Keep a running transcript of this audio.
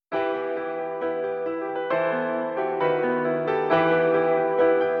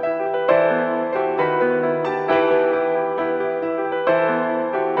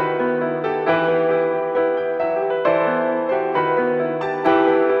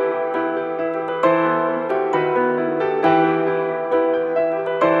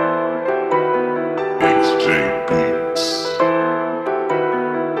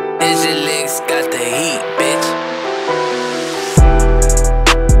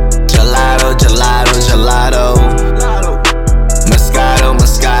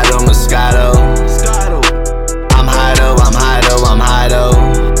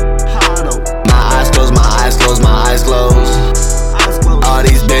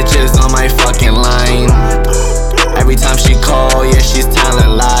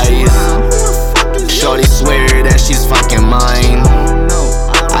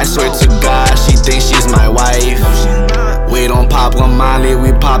Molly,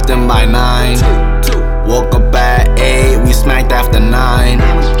 we popped in by 9. Woke up at 8, we smacked after 9.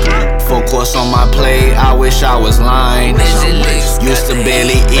 Full course on my plate, I wish I was lying. Used to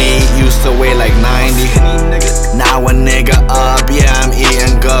barely eat, used to weigh like 90. Now a nigga up, yeah, I'm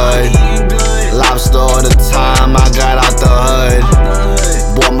eating good. Lobster all the time, I got out the hood.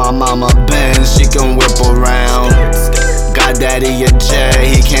 Bought my mama Benz, she can whip around. Got daddy a jet,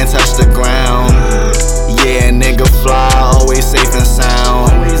 he can't touch the ground. Yeah, nigga fly, always safe and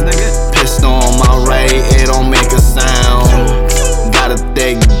sound. Pistol on my right, it don't make a sound. Got a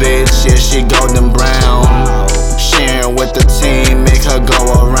thick bitch, yeah, she golden brown. Sharing with the team, make her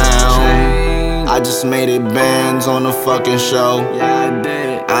go around. I just made it bands on the fucking show.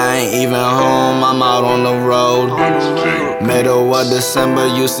 I ain't even home, I'm out on the road. Middle of December,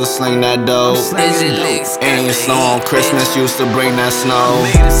 used to sling that dope. Ain't snow on Christmas, used to bring that snow.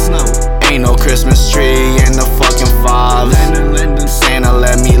 Ain't no Christmas tree in the fucking 5s. Santa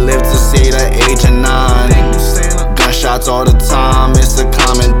let me live to see the age of 9. Gunshots all the time, it's a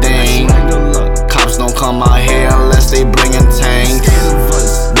common thing. Cops don't come out here unless they bringin' tanks.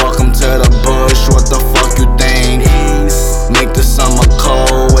 Welcome to the bush, what the fuck you think? Make the summer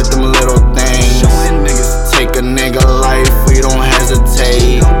cold with them little things. Take a nigga life, we don't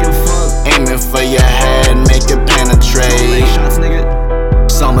hesitate. Aiming for your head, make it penetrate.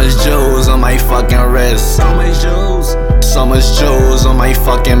 So much jewels on my fucking wrist. So much jewels on my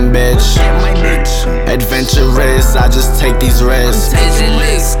fucking bitch. Adventurous, I just take these risks.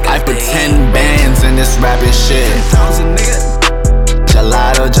 I put 10 bands in this rapping shit.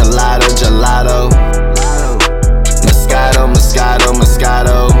 Gelato, gelato, gelato. Moscato, Moscato,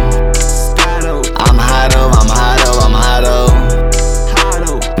 Moscato. I'm hotto, I'm hotto, I'm hotto.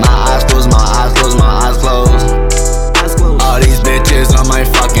 My eyes closed, my eyes closed, my eyes closed. All these bitches on my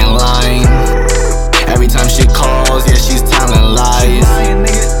fucking line. Every time she calls, yeah, she's telling lies.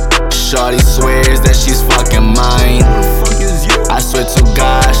 Shorty swears that she's fucking mine. I swear to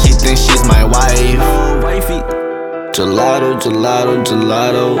God, she thinks she's my wife. Gelato, gelato,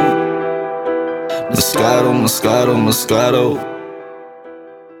 gelato. Moscato, Moscato, Moscato.